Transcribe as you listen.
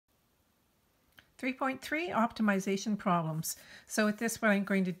3.3 optimization problems. So with this, what I'm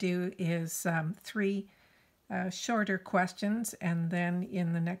going to do is three shorter questions, and then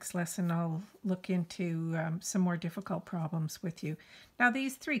in the next lesson I'll look into some more difficult problems with you. Now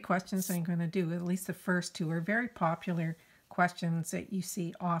these three questions I'm going to do, at least the first two, are very popular questions that you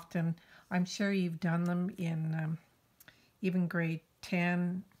see often. I'm sure you've done them in even grade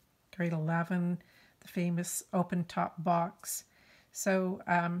 10, grade 11, the famous open top box. So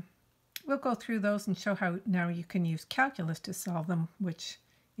we'll go through those and show how now you can use calculus to solve them, which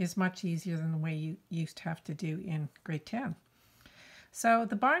is much easier than the way you used to have to do in grade 10. So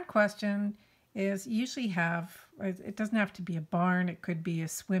the barn question is usually it doesn't have to be a barn, it could be a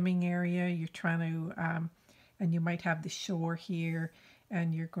swimming area. You're trying to, and you might have the shore here,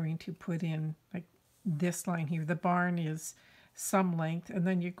 and you're going to put in like this line here. The barn is some length, and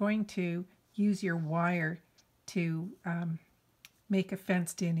then you're going to use your wire to make a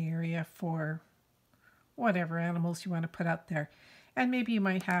fenced in area for whatever animals you want to put out there. And maybe you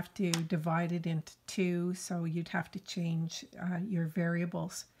might have to divide it into two, so you'd have to change your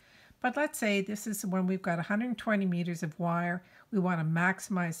variables. But let's say this is when we've got 120 meters of wire. We want to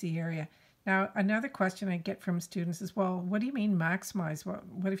maximize the area. Now, another question I get from students is, well, what do you mean maximize?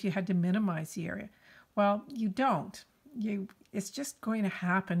 What if you had to minimize the area? Well, you don't. It's just going to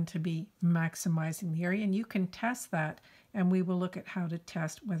happen to be maximizing the area, and you can test that, and we will look at how to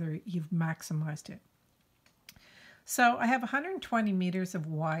test whether you've maximized it. So I have 120 meters of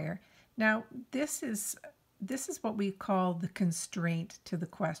wire. Now this is what we call the constraint to the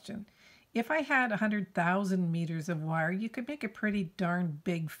question. If I had 100,000 meters of wire, you could make a pretty darn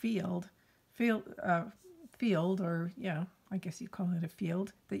big field, or yeah, I guess you call it a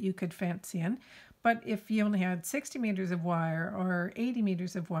field that you could fence in. But if you only had 60 meters of wire or 80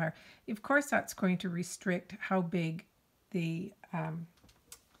 meters of wire, of course that's going to restrict how big the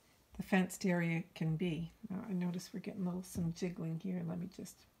fenced area can be. Now, I notice we're getting some jiggling here. Let me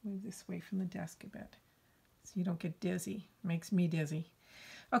just move this away from the desk a bit so you don't get dizzy. It makes me dizzy.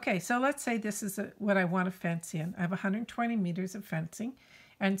 Okay, so let's say this is what I want to fence in. I have 120 meters of fencing,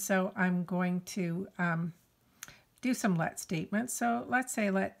 and so I'm going to do some let statements. So let's say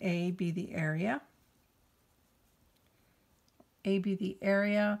let A be the area, A be the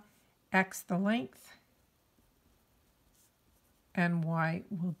area, X the length, and Y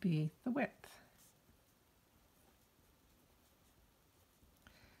will be the width.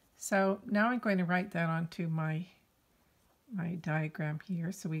 So now I'm going to write that onto my diagram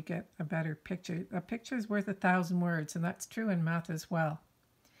here so we get a better picture. A picture is worth 1,000 words, and that's true in math as well.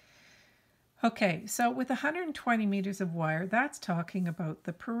 Okay, so with 120 meters of wire, that's talking about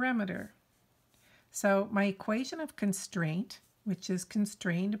the perimeter. So my equation of constraint, which is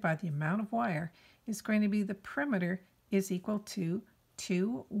constrained by the amount of wire, is going to be the perimeter is equal to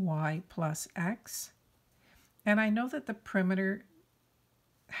 2y plus x. And I know that the perimeter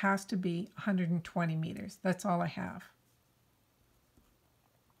has to be 120 meters. That's all I have.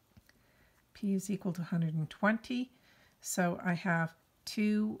 P is equal to 120. So I have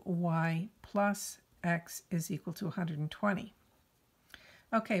 2y plus x is equal to 120.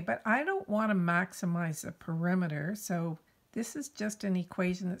 Okay, but I don't want to maximize the perimeter. So this is just an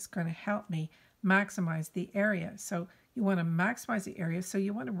equation that's going to help me maximize the area. So you want to maximize the area, so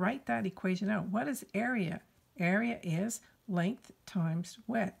you want to write that equation out. What is area? Area is length times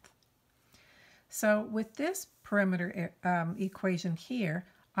width. So with this perimeter equation here,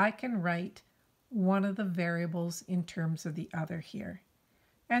 I can write one of the variables in terms of the other here.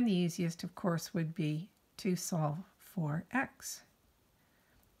 And the easiest, of course, would be to solve for x.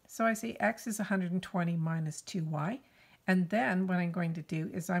 So I say x is 120 minus 2y. And then what I'm going to do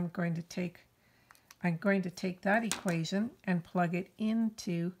is I'm going to take that equation and plug it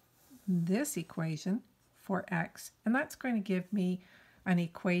into this equation for x. And that's going to give me an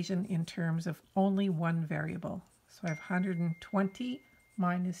equation in terms of only one variable. So I have 120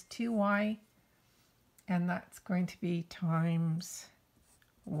 minus 2y, and that's going to be times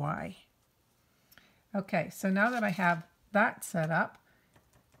y. Okay, so now that I have that set up,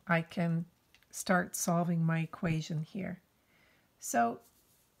 I can start solving my equation here. So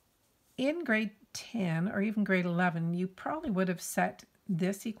in grade 10 or even grade 11, you probably would have set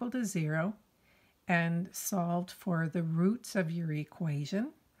this equal to 0 and solved for the roots of your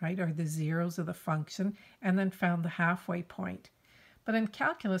equation, right, or the zeros of the function, and then found the halfway point. But in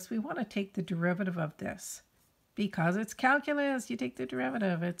calculus, we want to take the derivative of this. Because it's calculus, you take the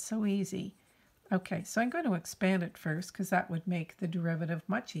derivative. It's so easy. Okay, so I'm going to expand it first because that would make the derivative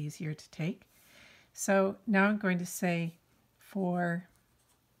much easier to take. So now I'm going to say for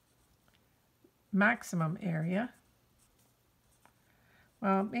maximum area,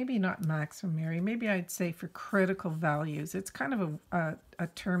 well, maybe not maximum area. Maybe I'd say for critical values. It's kind of a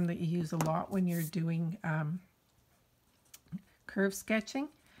term that you use a lot when you're doing curve sketching.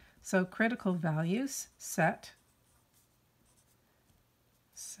 So critical values, set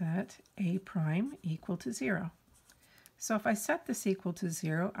A prime equal to 0. So if I set this equal to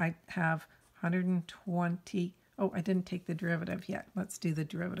 0, I have 120. Oh, I didn't take the derivative yet. Let's do the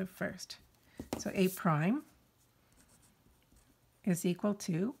derivative first. So A prime is equal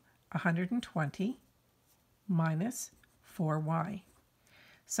to 120 minus 4y.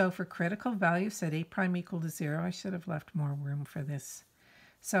 So for critical value, set A prime equal to 0. I should have left more room for this.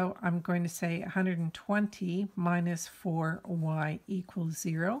 So I'm going to say 120 minus 4y equals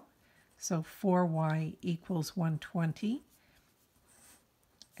 0. So 4y equals 120,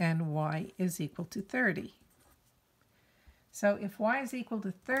 and y is equal to 30. So if y is equal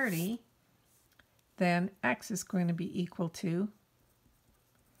to 30, then x is going to be equal to,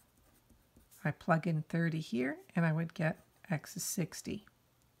 I plug in 30 here, and I would get x is 60.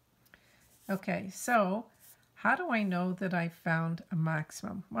 Okay, so how do I know that I found a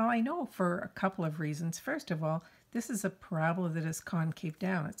maximum? Well, I know for a couple of reasons. First of all, this is a parabola that is concave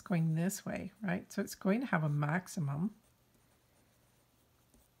down. It's going this way, right? So it's going to have a maximum.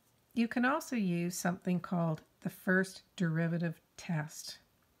 You can also use something called the first derivative test.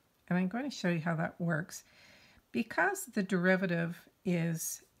 And I'm going to show you how that works. Because the derivative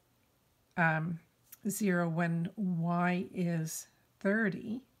is 0 when y is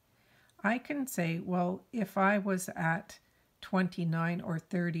 30, I can say, well, if I was at 29 or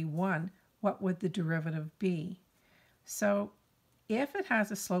 31, what would the derivative be? So if it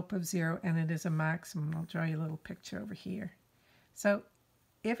has a slope of 0 and it is a maximum, I'll draw you a little picture over here. So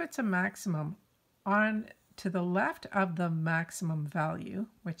if it's a maximum, on to the left of the maximum value,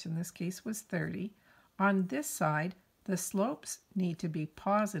 which in this case was 30, on this side, the slopes need to be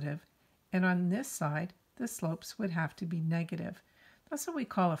positive, and on this side, the slopes would have to be negative. That's what we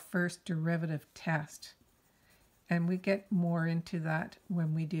call a first derivative test. And we get more into that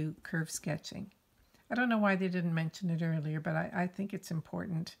when we do curve sketching. I don't know why they didn't mention it earlier, but I think it's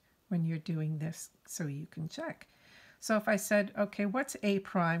important when you're doing this so you can check. So if I said, okay, what's A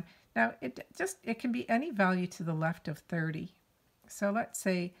prime? Now, it can be any value to the left of 30. So let's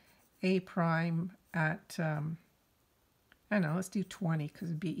say A prime at, I don't know, let's do 20 because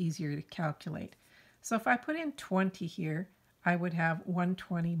it'd be easier to calculate. So if I put in 20 here, I would have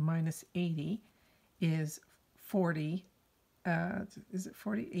 120 minus 80 is 40. Is it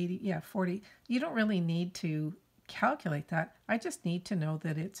 40? 80? Yeah, 40. You don't really need to calculate that. I just need to know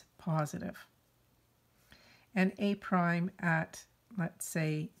that it's positive. And A prime at, let's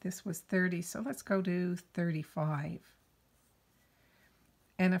say this was 30, so let's go to 35.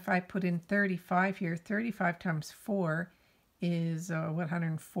 And if I put in 35 here, 35 times 4 is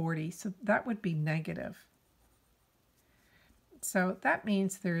 140, so that would be negative. So that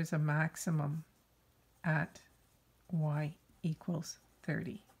means there is a maximum at y equals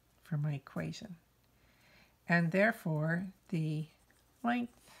 30 for my equation. And therefore, the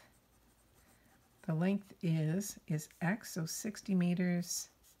length is x, so 60 meters,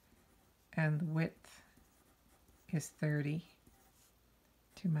 and the width is 30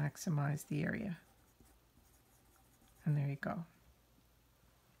 to maximize the area. And there you go.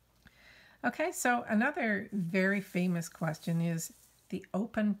 Okay, so another very famous question is the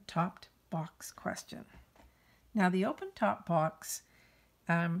open-topped box question. Now the open-top box,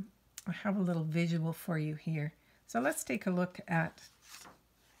 I have a little visual for you here. So let's take a look at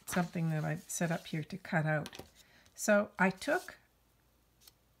something that I set up here to cut out. So I took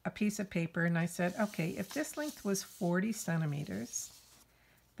a piece of paper and I said, okay, if this length was 40 centimeters,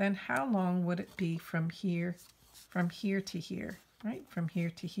 then how long would it be from here to here, right? From here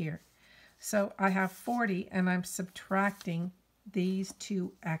to here. So I have 40 and I'm subtracting these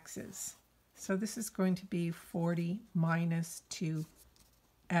two x's. So this is going to be 40 minus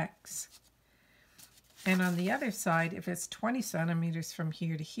 2x. And on the other side, if it's 20 centimeters from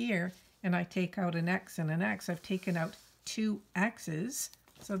here to here, and I take out an x and an x, I've taken out two x's.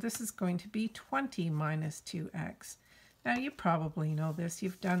 So this is going to be 20 minus 2x. Now you probably know this.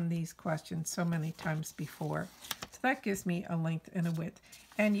 You've done these questions so many times before. So that gives me a length and a width.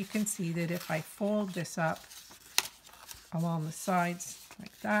 And you can see that if I fold this up along the sides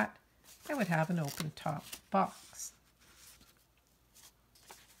like that, I would have an open top box.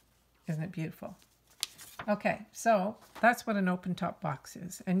 Isn't it beautiful? Okay, so that's what an open top box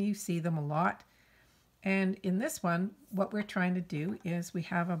is. And you see them a lot. And in this one, what we're trying to do is we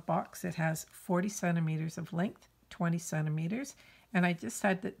have a box that has 40 centimeters of length, 20 centimeters. And I just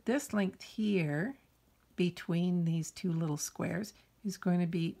said that this length here between these two little squares is going to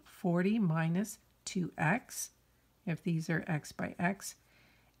be 40 minus 2x, if these are x by x.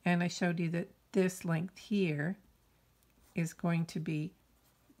 And I showed you that this length here is going to be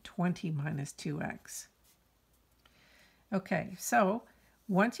 20 minus 2x. Okay, so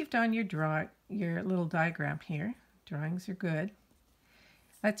once you've done your little diagram here, drawings are good.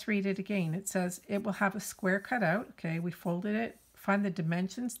 Let's read it again. It says it will have a square cut out. Okay, we folded it. Find the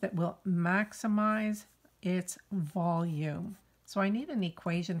dimensions that will maximize its volume. So I need an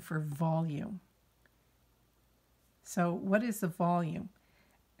equation for volume. So what is the volume?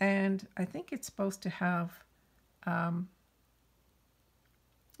 And I think it's supposed to have, yeah,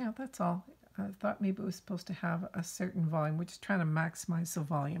 that's all. I thought maybe it was supposed to have a certain volume. We're just trying to maximize the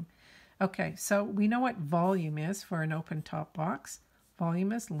volume. Okay, so we know what volume is for an open top box.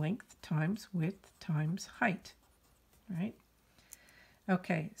 Volume is length times width times height, right?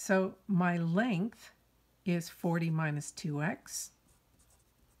 Okay, so my length is 40 minus 2x.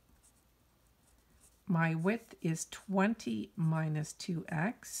 My width is 20 minus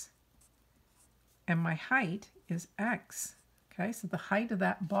 2x. And my height is x. Okay, so the height of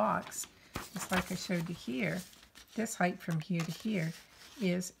that box, just like I showed you here, this height from here to here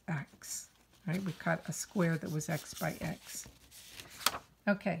is x, right? We cut a square that was x by x.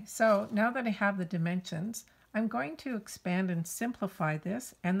 Okay, so now that I have the dimensions, I'm going to expand and simplify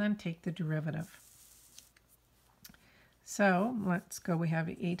this and then take the derivative. So let's go, we have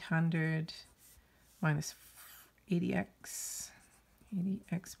 800 minus 80x,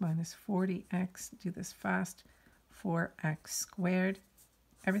 80x minus 40x, do this fast, 4x squared,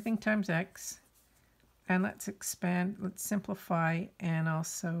 everything times x. And let's expand, let's simplify and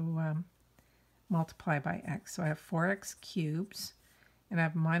also multiply by x. So I have 4x cubes. And I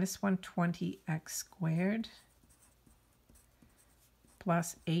have minus 120x squared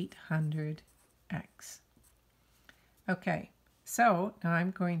plus 800x. Okay, so now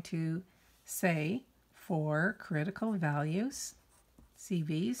I'm going to say for critical values,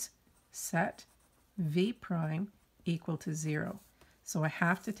 CVs, set v prime equal to 0. So I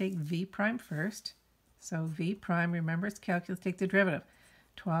have to take v prime first. So v prime, remember it's calculus, take the derivative.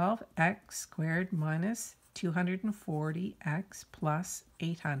 12x squared minus 240x plus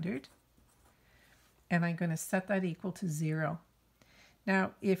 800, and I'm going to set that equal to 0.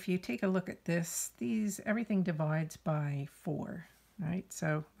 Now, if you take a look at this, everything divides by 4, right?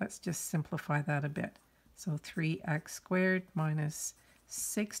 So let's just simplify that a bit. So 3x squared minus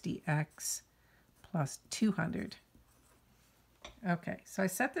 60x plus 200. Okay, so I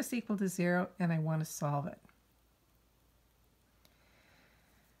set this equal to 0, and I want to solve it.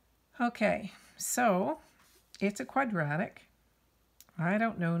 Okay, so it's a quadratic. I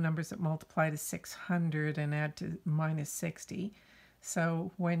don't know numbers that multiply to 600 and add to minus 60.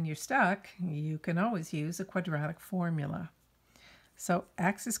 So when you're stuck, you can always use a quadratic formula. So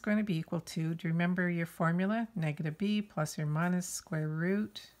x is going to be equal to, do you remember your formula? Negative b plus or minus square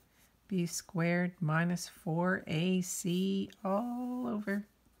root b squared minus 4ac all over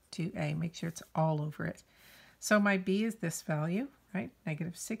 2a. Make sure it's all over it. So my b is this value, right?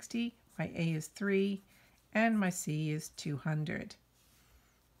 Negative 60. My a is 3. And my c is 200.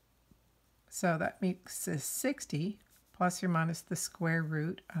 So that makes this 60 plus or minus the square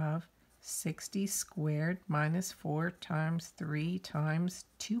root of 60 squared minus 4 times 3 times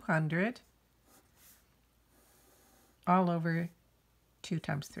 200 all over 2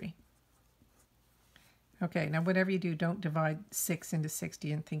 times 3. Okay, now whatever you do, don't divide 6 into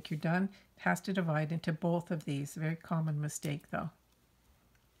 60 and think you're done. It has to divide into both of these. A very common mistake, though.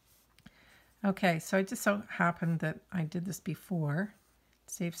 Okay, so it just so happened that I did this before,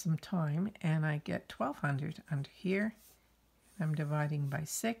 save some time, and I get 1200 under here. I'm dividing by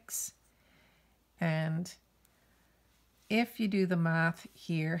 6. And if you do the math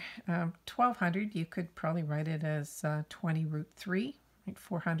here, 1200, you could probably write it as 20 root 3. Right?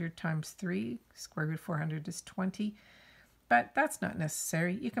 400 times 3, square root of 400 is 20. But that's not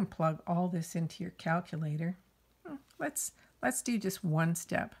necessary. You can plug all this into your calculator. Let's do just one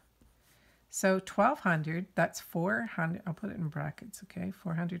step. So 1200, that's 400, I'll put it in brackets, okay?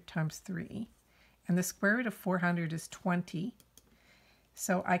 400 times 3. And the square root of 400 is 20.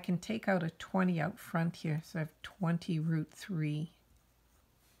 So I can take out a 20 out front here. So I have 20 root 3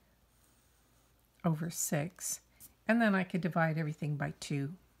 over 6. And then I could divide everything by 2.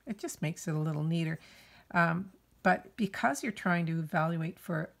 It just makes it a little neater. But because you're trying to evaluate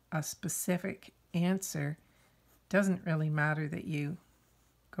for a specific answer, it doesn't really matter that you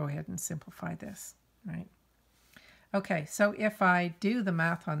go ahead and simplify this, right? Okay, so if I do the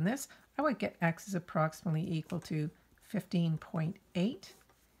math on this, I would get x is approximately equal to 15.8.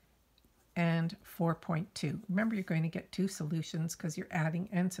 and 4.2. Remember, you're going to get two solutions because you're adding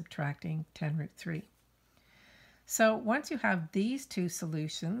and subtracting 10 root 3. So once you have these two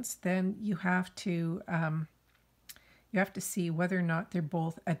solutions, then you have to see whether or not they're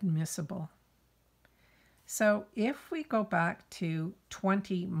both admissible. So if we go back to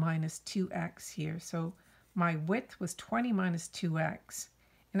 20 minus 2x here, so my width was 20 minus 2x,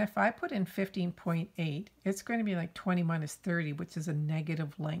 and if I put in 15.8, it's going to be like 20 minus 30, which is a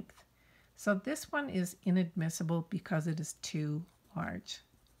negative length. So this one is inadmissible because it is too large.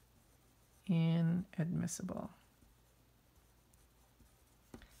 Inadmissible.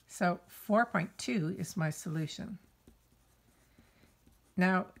 So 4.2 is my solution.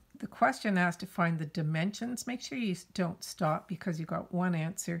 Now, the question asks to find the dimensions. Make sure you don't stop because you got one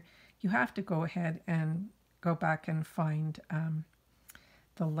answer. You have to go ahead and go back and find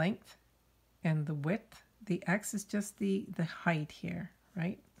the length and the width. The x is just the height here,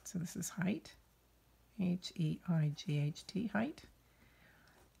 right? So this is height, H-E-I-G-H-T, height.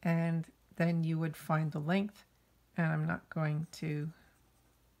 And then you would find the length, and I'm not going to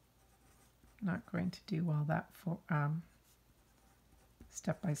do all that for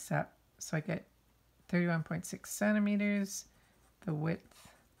step by step. So I get 31.6 centimeters. The width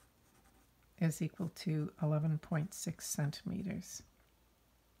is equal to 11.6 centimeters.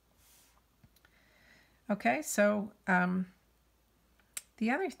 Okay, so the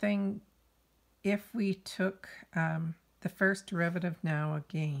other thing, if we took the first derivative now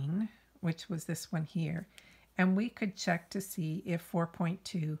again, which was this one here, and we could check to see if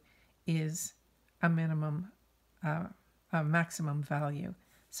 4.2 is a maximum value.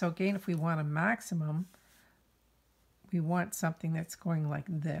 So again, if we want a maximum, we want something that's going like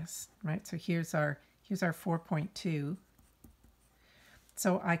this, right? So here's our 4.2.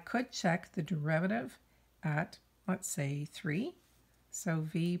 So I could check the derivative at, let's say, 3. So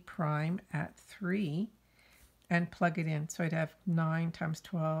v prime at 3, and plug it in. So I'd have 9 times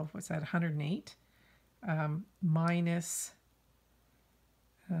 12, what's that, 108, minus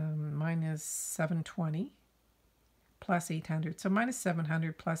 720 plus 800. So minus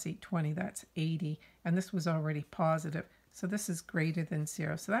 700 plus 820, that's 80. And this was already positive. So this is greater than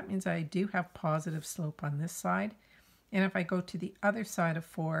 0. So that means I do have positive slope on this side. And if I go to the other side of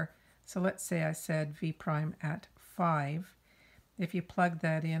 4, so let's say I said v prime at 5. If you plug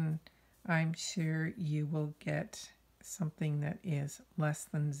that in, I'm sure you will get something that is less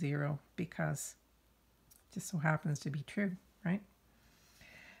than 0 because it just so happens to be true, right?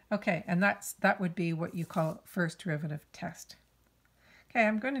 Okay, and that would be what you call first derivative test. Okay,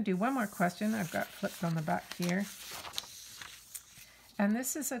 I'm going to do one more question. I've got flipped on the back here. And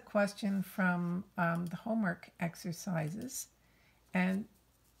this is a question from the homework exercises. And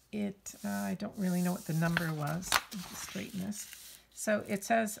I don't really know what the number was. Let me straighten this. So it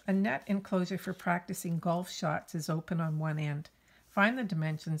says a net enclosure for practicing golf shots is open on one end. Find the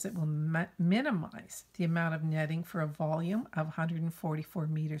dimensions that will minimize the amount of netting for a volume of 144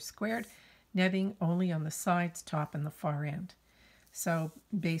 meters squared, netting only on the sides, top, and the far end. So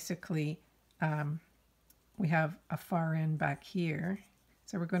basically, we have a far end back here.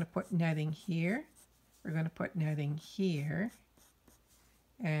 So we're going to put netting here. We're going to put netting here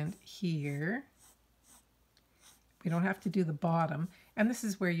and here. We don't have to do the bottom. And this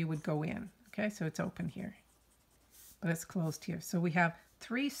is where you would go in. Okay, so it's open here, but it's closed here. So we have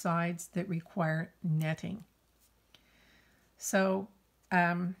 3 sides that require netting. So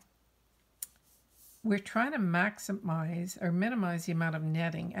we're trying to maximize or minimize the amount of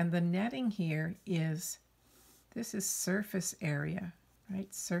netting. And the netting here is, this is surface area,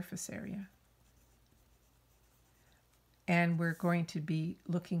 right? Surface area. And we're going to be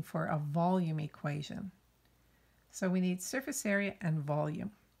looking for a volume equation. So we need surface area and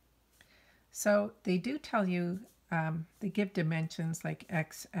volume. So they do tell you, they give dimensions like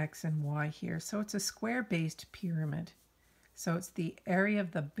x, x, and y here. So it's a square-based pyramid. So it's the area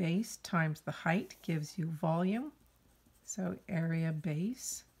of the base times the height gives you volume. So area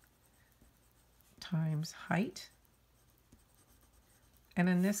base times height. And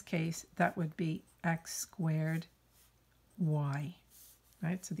in this case, that would be x squared y.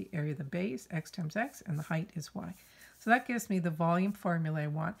 Right? So the area of the base, x times x, and the height is y. So that gives me the volume formula I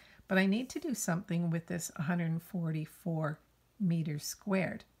want, but I need to do something with this 144 meters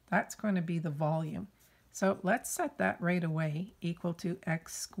squared. That's going to be the volume. So let's set that right away equal to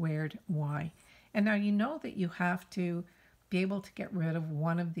x squared y. And now you know that you have to be able to get rid of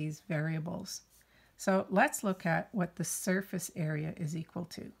one of these variables. So let's look at what the surface area is equal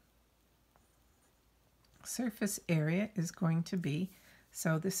to. Surface area is going to be,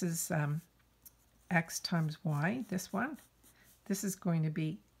 so this is x times y, this one. This is going to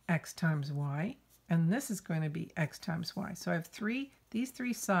be x times y, and this is going to be x times y. So I have these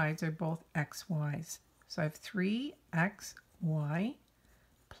three sides are both xy's. So I have 3xy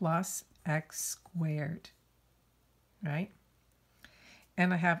plus x squared, right?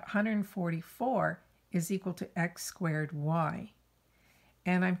 And I have 144 is equal to x squared y.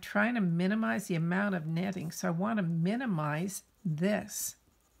 And I'm trying to minimize the amount of netting, so I want to minimize this.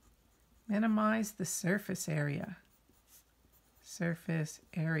 Minimize the surface area. Surface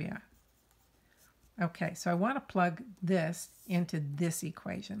area. Okay, so I want to plug this into this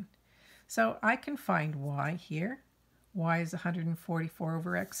equation. So I can find y here. Y is 144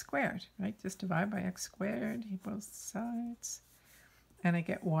 over x squared, right? Just divide by x squared, both sides. And I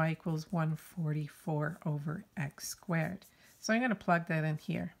get y equals 144 over x squared. So I'm going to plug that in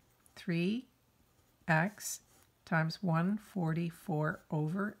here. 3x times 144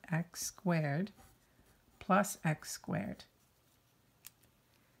 over x squared plus x squared.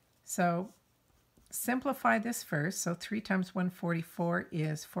 So simplify this first. So 3 times 144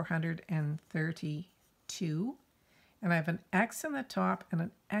 is 432. And I have an x in the top and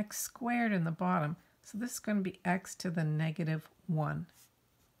an x squared in the bottom. So this is going to be x to the negative 1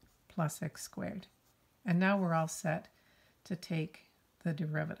 plus x squared. And now we're all set to take the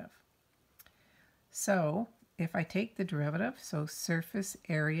derivative. So if I take the derivative, so surface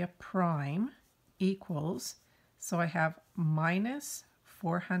area prime equals, so I have minus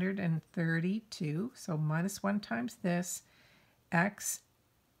 432, so minus 1 times this, x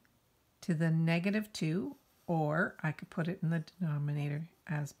to the negative 2, or I could put it in the denominator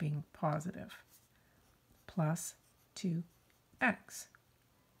as being positive, plus 2x.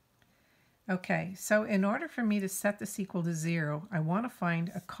 Okay, so in order for me to set this equal to 0, I want to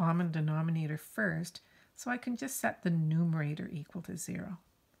find a common denominator first, so I can just set the numerator equal to 0.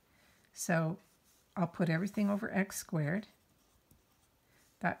 So I'll put everything over x squared.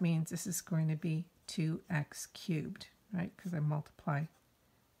 That means this is going to be 2x cubed, right? Because I multiply,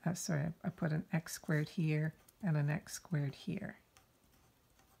 I put an x squared here and an x squared here.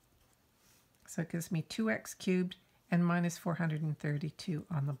 So it gives me 2x cubed and minus 432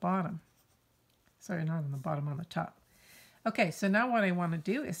 on the bottom. Sorry, not on the bottom, on the top. Okay, so now what I want to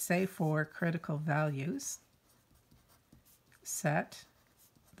do is say for critical values, set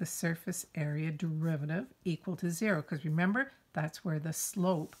the surface area derivative equal to 0, because remember, that's where the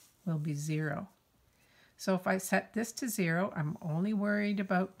slope will be 0. So if I set this to 0, I'm only worried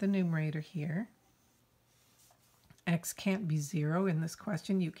about the numerator here. X can't be 0 in this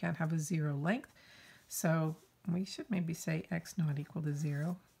question. You can't have a 0 length. So we should maybe say x not equal to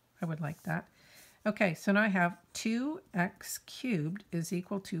 0. I would like that. Okay, so now I have 2x cubed is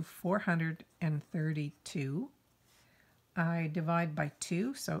equal to 432. I divide by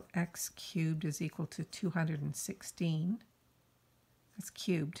 2, so x cubed is equal to 216. That's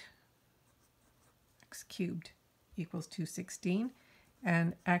cubed. X cubed equals 216.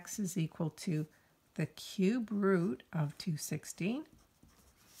 And x is equal to the cube root of 216.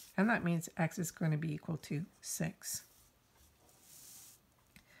 And that means x is going to be equal to 6.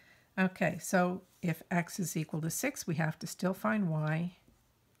 Okay, so if x is equal to 6, we have to still find y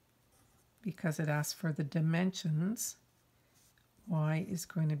because it asks for the dimensions. Y is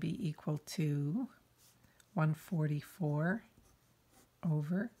going to be equal to 144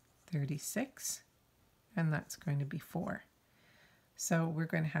 over 36, and that's going to be 4. So we're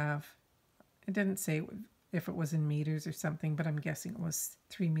going to have, it didn't say if it was in meters or something, but I'm guessing it was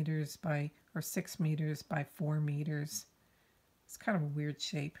 3 meters by, or 6 meters by 4 meters. It's kind of a weird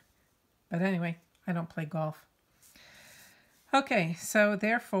shape. But anyway, I don't play golf. Okay, so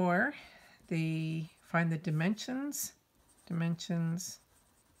therefore, find the dimensions. Dimensions,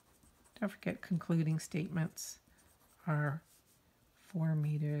 don't forget concluding statements, are 4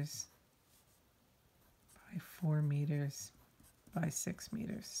 meters by 4 meters by 6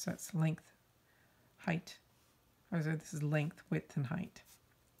 meters. So that's length, height. Or so this is length, width, and height.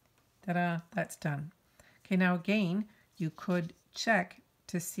 Ta-da, that's done. Okay, now again, you could check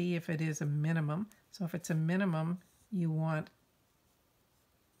to see if it is a minimum. So if it's a minimum, you want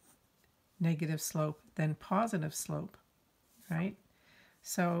negative slope, then positive slope, right?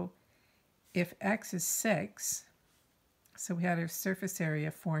 So if x is 6, so we had our surface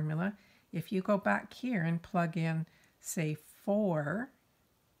area formula. If you go back here and plug in, say, 4,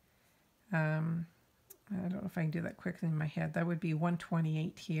 I don't know if I can do that quickly in my head. That would be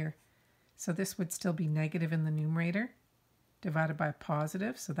 128 here. So this would still be negative in the numerator, divided by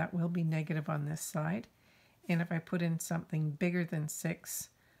positive, so that will be negative on this side. And if I put in something bigger than 6,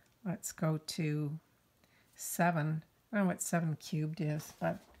 let's go to 7. I don't know what 7 cubed is,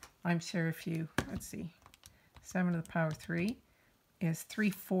 but I'm sure if you, let's see, 7 to the power 3. is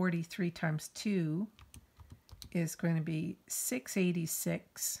 340. 3 times 2 is going to be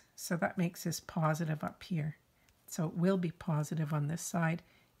 686. So that makes this positive up here. So it will be positive on this side,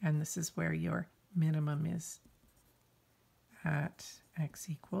 and this is where your minimum is at x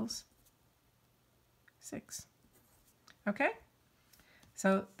equals 6. Okay?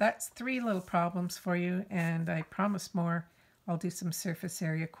 So that's 3 little problems for you, and I promise more. I'll do some surface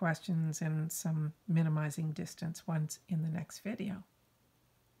area questions and some minimizing distance ones in the next video.